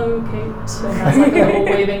says "Hello, Kate," and has like a little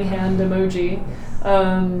waving hand emoji.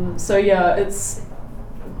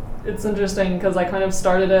 It's interesting because I kind of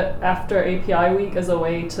started it after API week as a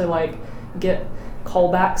way to like get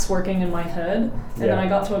callbacks working in my head, and then I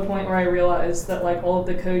got to a point where I realized that like all of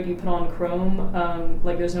the code you put on Chrome,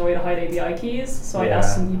 like there's no way to hide API keys. So I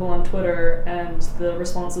asked some people on Twitter, and the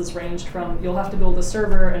responses ranged from you'll have to build a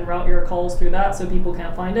server and route your calls through that so people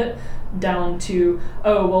can't find it, down to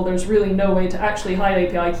there's really no way to actually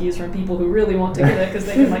hide API keys from people who really want to get it because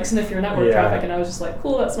they can like sniff your network traffic. And I was just like,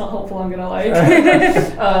 cool, that's not helpful. I'm gonna like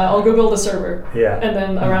I'll go build a server. And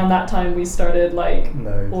then around that time we started like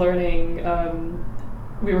learning.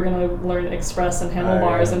 We were gonna learn Express and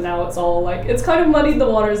handlebars, and now it's all like it's kind of muddied the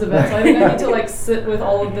waters a bit. So I think I need to like sit with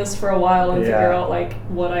all of this for a while and figure out like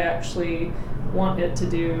what I actually want it to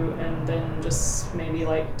do, and then just maybe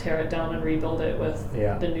like tear it down and rebuild it with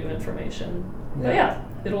the new information. But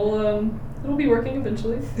it'll be working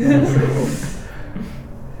eventually.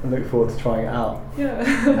 I look forward to trying it out. Yeah.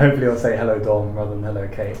 Hopefully I'll say hello Dom rather than hello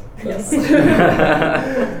Kate. Yes.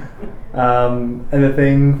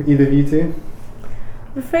 Anything for either of you two?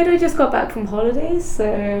 I'm afraid I just got back from holidays, so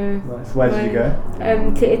Nice. Where did you go?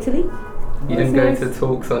 to Italy. You didn't go to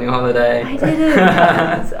talks on your holiday. I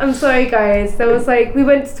didn't. I'm sorry, guys. There was like we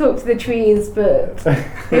went to talk to the trees, but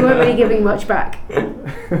they weren't really giving much back.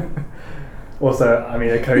 Also, I mean,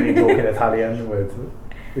 a Cody talk in Italian would,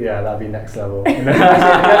 yeah, that'd be next level.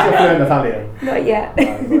 Unless you're fluent Italian. Not yet.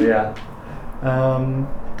 But yeah.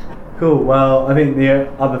 Cool. Well, I think the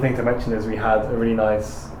other thing to mention is we've had,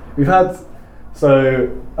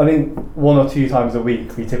 so I think 1 or 2 times a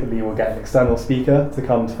week we typically will get an external speaker to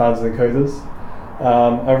come to Founders and Coders.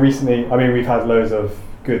 And recently, I mean, we've had loads of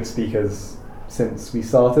good speakers since we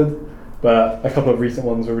started, but a couple of recent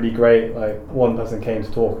ones were really great. Like one person came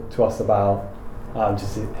to talk to us about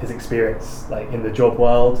just his experience like in the job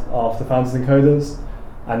world after Founders and Coders,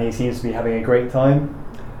 and he seems to be having a great time.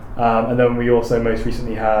 And then we also most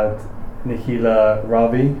recently had Nikhila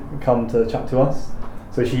Ravi come to chat to us.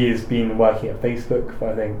 So she has been working at Facebook for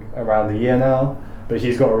I think around a year now, but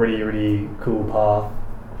she's got a really, really cool path.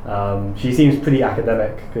 She seems pretty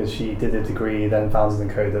academic because she did a degree, then Founders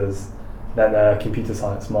and Coders, then a computer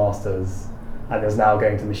science master's, and is now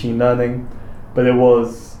going to machine learning. But it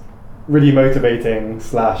was really motivating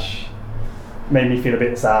 / made me feel a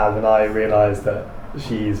bit sad when I realised that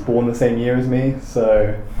she's born the same year as me,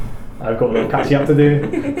 so I've got a little catching up to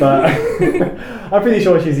do, but I'm pretty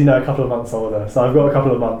sure she's a couple of months older, so I've got a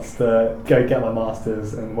couple of months to go get my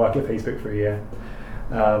master's and work at Facebook for a year.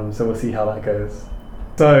 So we'll see how that goes.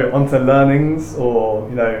 So onto learnings, or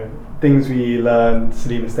things we learned,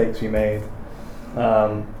 silly mistakes we made.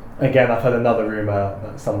 Again, I've heard another rumour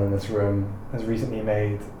that someone in this room has recently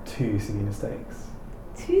made 2 silly mistakes.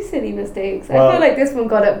 2 silly mistakes. Well, I feel like this one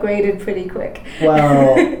got upgraded pretty quick.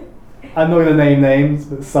 Well, I'm not going to name names,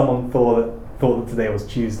 but someone thought that today was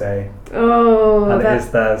Tuesday. Oh, and it is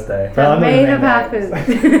Thursday. That may have happened.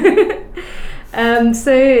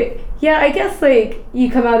 So yeah, I guess like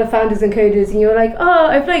you come out of Founders and Coders and you're like, oh,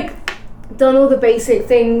 I've like done all the basic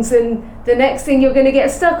things, and the next thing you're going to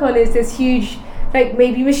get stuck on is this huge, like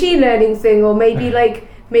maybe machine learning thing, or maybe like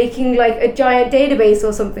making like a giant database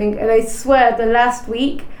or something. And I swear the last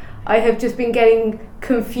week I have just been getting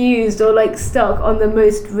confused or like stuck on the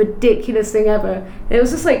most ridiculous thing ever. And it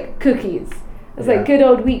was just like cookies. It's like good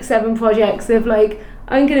old week 7 projects of like,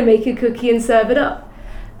 I'm going to make a cookie and serve it up.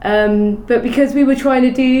 But because we were trying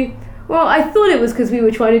to do, well, I thought it was because we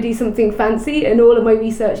were trying to do something fancy, and all of my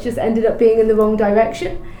research just ended up being in the wrong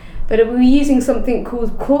direction. But we were using something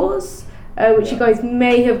called Cause, which you guys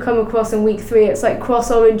may have come across in week 3. It's like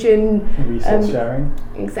cross-origin resource sharing.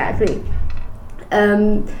 Exactly.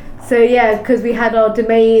 So yeah, because we had our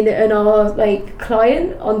domain and our like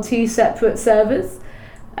client on 2 separate servers,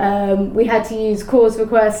 we had to use cause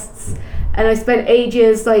requests, and I spent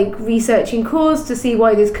ages like researching cause to see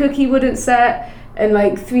why this cookie wouldn't set, and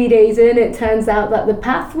like 3 days in it turns out that the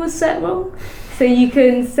path was set wrong. So you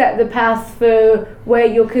can set the path for where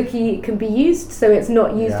your cookie can be used, so it's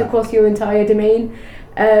not used across your entire domain,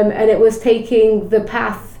 and it was taking the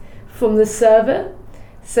path from the server.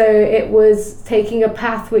 So it was taking a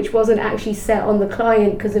path which wasn't actually set on the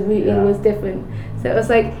client because the routing was different. So it was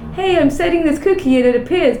like, hey, I'm setting this cookie and it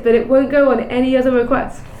appears, but it won't go on any other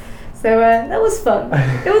request. So that was fun.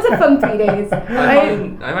 It was a fun 3 days.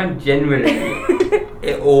 I find generally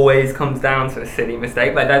it always comes down to a silly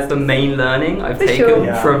mistake. Like that's the main learning I've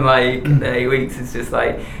taken from like the 8 weeks. It's just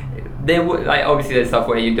like obviously there's stuff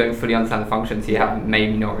where you don't fully understand the function, so you have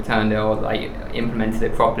maybe not returned it or like implemented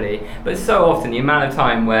it properly. But so often the amount of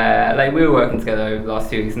time where like we were working together over the last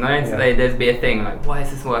 2 weeks, and there's be a thing like, why is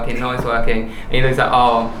this working? No, it's working. And he looks like,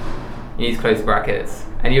 oh, you need to close brackets,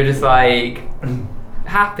 and you're just like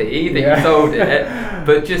happy that you solved it,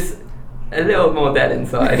 but just a little more dead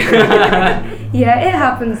inside. Yeah, it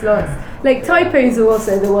happens lots. Like typos are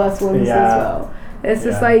also the worst ones as well. It's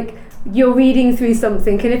just like you're reading through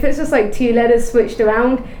something, and if it's just like 2 letters switched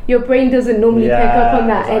around, your brain doesn't normally pick up on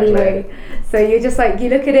that anyway. So you're just like, you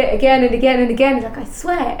look at it again and again and again, like, I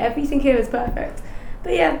swear everything here is perfect.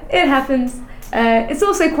 But yeah, it happens. It's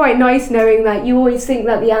also quite nice knowing that you always think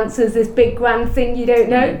that the answer is this big grand thing you don't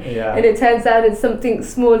know, and it turns out it's something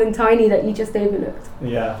small and tiny that you just overlooked.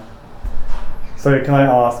 Yeah. So can I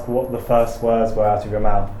ask what the first words were out of your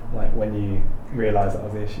mouth, like when you realised that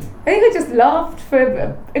was the issue? I think I just laughed for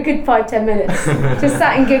a good 5-10 minutes. Just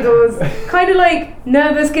sat in giggles, kind of like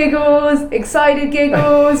nervous giggles, excited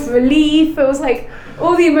giggles, relief. It was like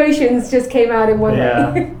all the emotions just came out in one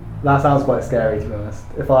day. That sounds quite scary, to be honest.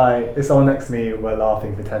 If someone next to me were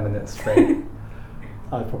laughing for 10 minutes straight,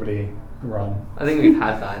 I'd probably run. I think we've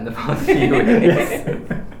had that in the past few weeks.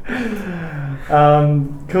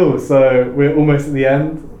 Cool, so we're almost at the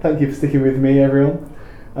end. Thank you for sticking with me, everyone.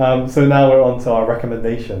 So now we're on to our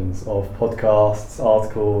recommendations of podcasts,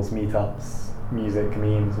 articles, meetups, music,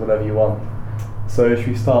 memes, whatever you want. So should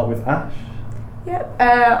we start with Ash? Yep,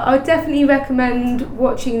 I would definitely recommend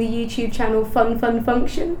watching the YouTube channel Fun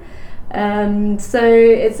Function. So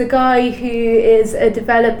it's a guy who is a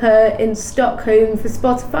developer in Stockholm for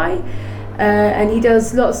Spotify, and he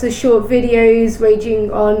does lots of short videos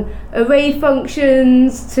ranging on array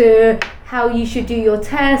functions to how you should do your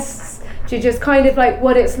tests, to just kind of like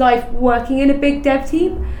what it's like working in a big dev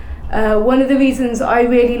team. One of the reasons I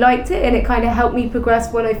really liked it, and it kind of helped me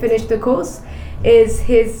progress when I finished the course, is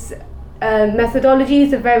his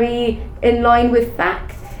methodologies are very in line with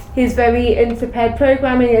FAC. He's very into paired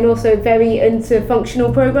programming and also very into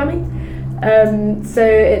functional programming. So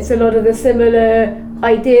it's a lot of the similar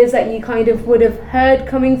ideas that you kind of would have heard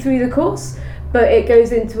coming through the course, but it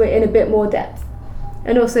goes into it in a bit more depth.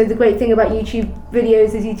 And also the great thing about YouTube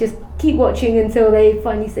videos is you just keep watching until they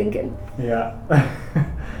finally sink in. Yeah.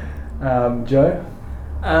 Joe?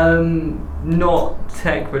 Not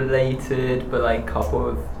tech related, but like a couple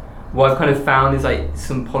of what I've kind of found is like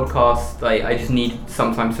some podcasts, like I just need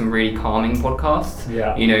sometimes some really calming podcasts.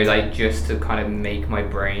 Yeah. You know, like just to kind of make my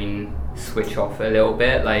brain switch off a little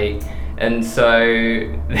bit, like. And so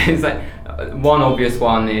there's like one obvious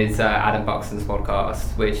one is Adam Buxton's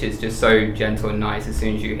podcast, which is just so gentle and nice. As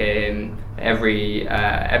soon as you hear him, every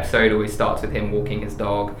episode always starts with him walking his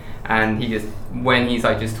dog, and he just, when he's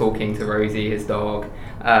like just talking to Rosie, his dog,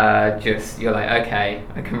 just you're like, okay,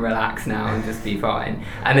 I can relax now and just be fine.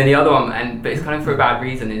 And then the other one, but it's kind of for a bad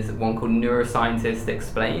reason, is one called Neuroscientist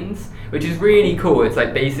Explains, which is really cool. It's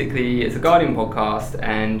like basically it's a Guardian podcast,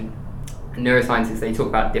 and neuroscientists, they talk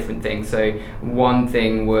about different things. So one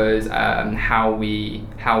thing was how we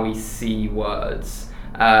see words,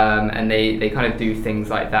 and they kind of do things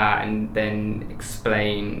like that and then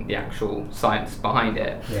explain the actual science behind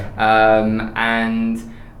it. Yeah. And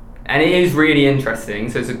it is really interesting,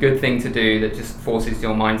 so it's a good thing to do that just forces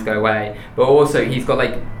your mind to go away. But also he's got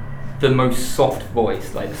like the most soft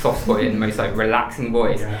voice, like the soft voice and the most like relaxing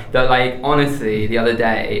voice, that like honestly the other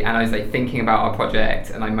day, and I was like thinking about our project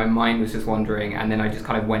and like my mind was just wandering, and then I just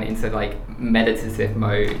kind of went into like meditative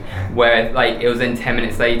mode where like it was then 10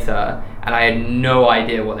 minutes later and I had no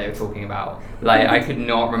idea what they were talking about. Like I could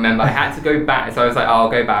not remember. I had to go back, so I was like, oh, I'll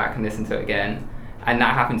go back and listen to it again. And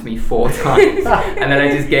that happened to me 4 times, and then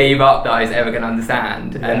I just gave up that I was ever going to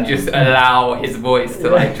understand, and just allow his voice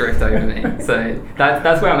to like drift over me. So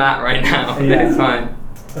that's where I'm at right now. Yeah. It's fine.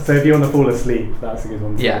 So if you want to fall asleep, that's a good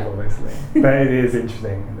one to Yeah. do, obviously. But it is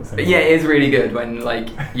interesting. In the same But yeah, way. it is really good when like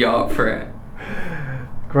you're up for it.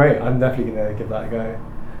 Great, I'm definitely going to give that a go.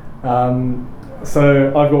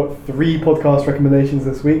 So I've got 3 podcast recommendations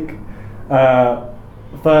this week.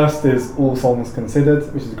 First is All Songs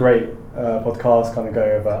Considered, which is a great podcast, kind of go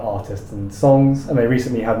over artists and songs. And they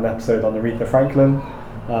recently had an episode on Aretha Franklin,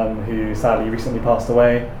 who sadly recently passed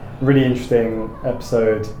away. Really interesting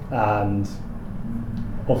episode, and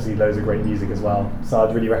obviously loads of great music as well. So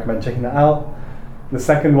I'd really recommend checking that out. The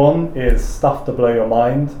second one is Stuff to Blow Your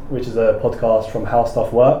Mind, which is a podcast from How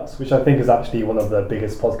Stuff Works, which I think is actually one of the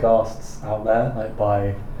biggest podcasts out there, like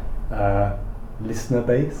by listener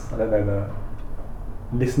base. I don't know the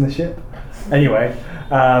listenership. Anyway,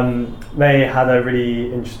 they had a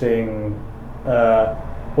really interesting,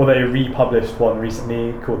 they republished one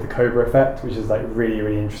recently called The Cobra Effect, which is like really,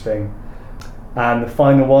 really interesting. And the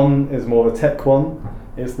final one is more of a tech one.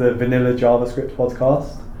 It's the Vanilla JavaScript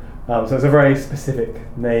podcast. So it's a very specific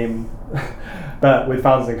name, but with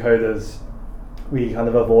Founders and Coders, we kind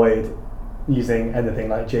of avoid using anything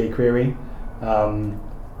like jQuery,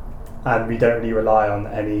 and we don't really rely on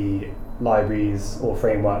any libraries or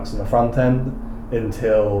frameworks on the front end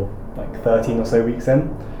until like 13 or so weeks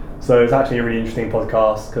in. So it's actually a really interesting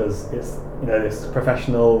podcast because it's, you know, this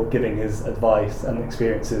professional giving his advice and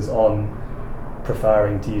experiences on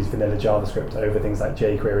preferring to use vanilla JavaScript over things like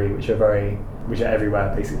jQuery, which are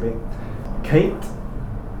everywhere basically. Kate?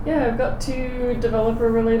 Yeah, I've got 2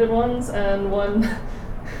 developer related ones and one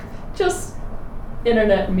just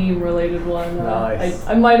internet meme related one. Nice.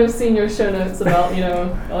 I might have seen your show notes about, you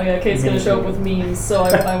know, oh yeah, Kate's going to show up with memes, so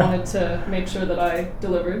I wanted to make sure that I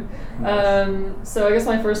delivered. So I guess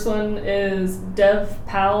my first one is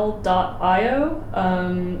devpal.io.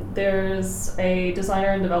 There's a designer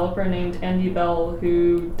and developer named Andy Bell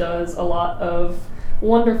who does a lot of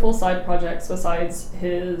wonderful side projects besides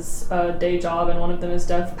his day job, and one of them is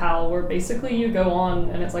DevPal, where basically you go on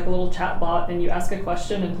and it's like a little chat bot and you ask a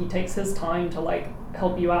question and he takes his time to like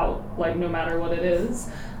help you out, like no matter what it is.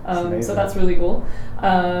 So that's really cool.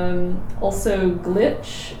 Also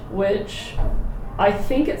Glitch, which I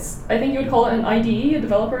think you would call it an IDE, a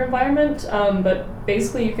developer environment, but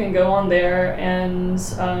basically you can go on there and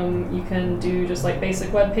you can do just like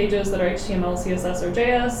basic web pages that are HTML, CSS, or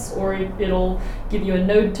JS, or it'll give you a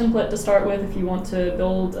node template to start with if you want to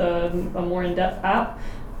build a more in-depth app.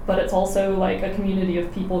 But it's also like a community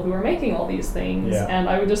of people who are making all these things. Yeah. And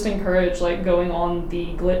I would just encourage like going on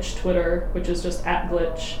the Glitch Twitter, which is just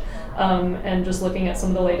 @Glitch, and just looking at some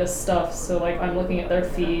of the latest stuff. So like I'm looking at their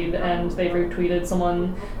feed, and they've retweeted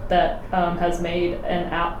someone that has made an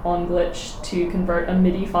app on Glitch to convert a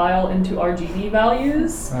MIDI file into RGB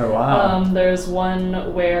values. Oh wow. There's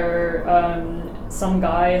one where some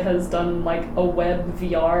guy has done like a web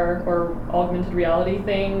VR or augmented reality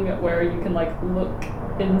thing where you can like look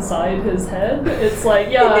inside his head. It's like,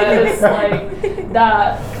 it's like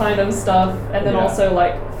that kind of stuff. And then also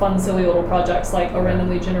like fun, silly little projects like a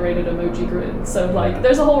randomly generated emoji grid. So like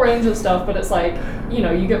there's a whole range of stuff, but it's like,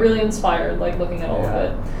 you get really inspired like looking at all of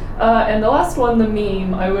it. And the last one, the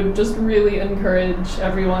meme, I would just really encourage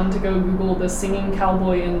everyone to go Google the singing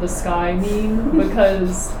cowboy in the sky meme,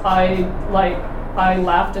 because I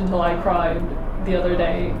laughed until I cried the other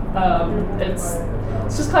day. It's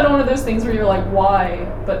just kind of one of those things where you're like, why?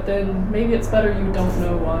 But then maybe it's better you don't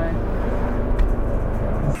know why.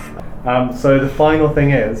 So the final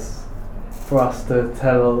thing is for us to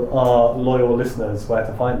tell our loyal listeners where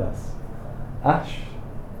to find us. Ash,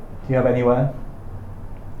 do you have anywhere?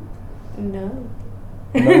 No.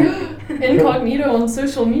 Incognito on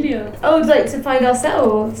social media. Oh, like to find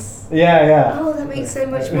ourselves. Yeah. Oh, that makes so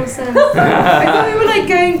much more sense. I thought we were like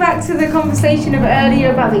going back to the conversation of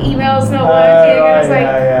earlier about the emails not working. And I was like,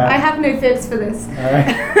 I have no fix for this.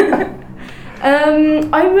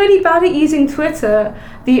 I'm really bad at using Twitter.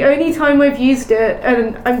 The only time I've used it,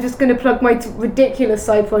 and I'm just going to plug my ridiculous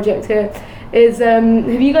side project here, is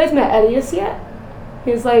have you guys met Elias yet?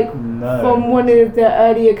 He's like from one of the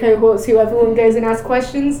earlier cohorts who everyone goes and asks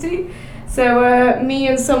questions to. So me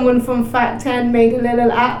and someone from Fact 10 made a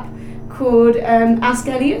little app called Ask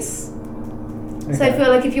Elias. Okay. So I feel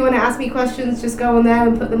like if you want to ask me questions, just go on there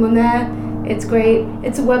and put them on there. It's great.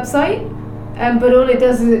 It's a website, but all it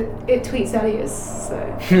does is it tweets Elias. So.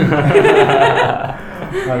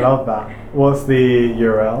 I love that. What's the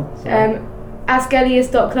URL?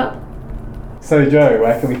 AskElias.club. So Joe,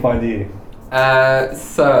 where can we find you?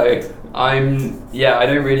 So I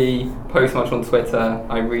don't really post much on Twitter.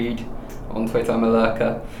 I read on Twitter, I'm a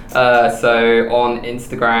lurker. So on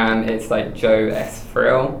Instagram, it's like Joe S.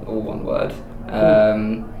 Frill, all one word.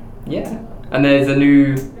 And there's a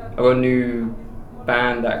new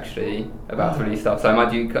band actually about to release stuff. So I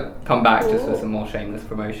might come back just for some more shameless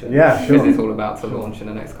promotion. Yeah, sure. Because it's all about to launch in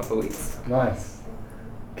the next couple of weeks. Nice.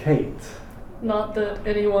 Kate. Not that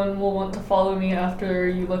anyone will want to follow me after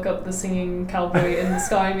you look up the singing cowboy in the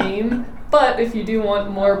sky meme, but if you do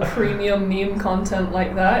want more premium meme content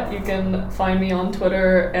like that, you can find me on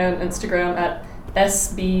Twitter and Instagram at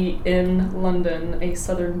SB in London, a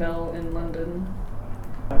Southern Belle in London.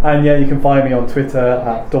 And you can find me on Twitter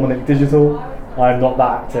at Dominic Digital. I'm not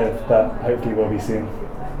that active, but hopefully will be soon.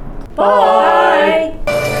 Bye!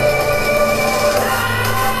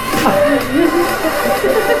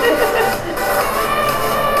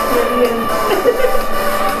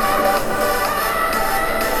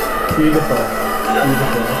 Beautiful. I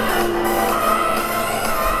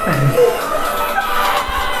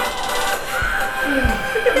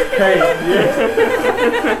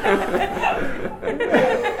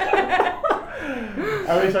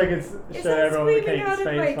wish I could show everyone the Kate's face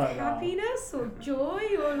like like that. happiness or joy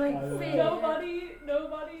or like fear? Nobody knows.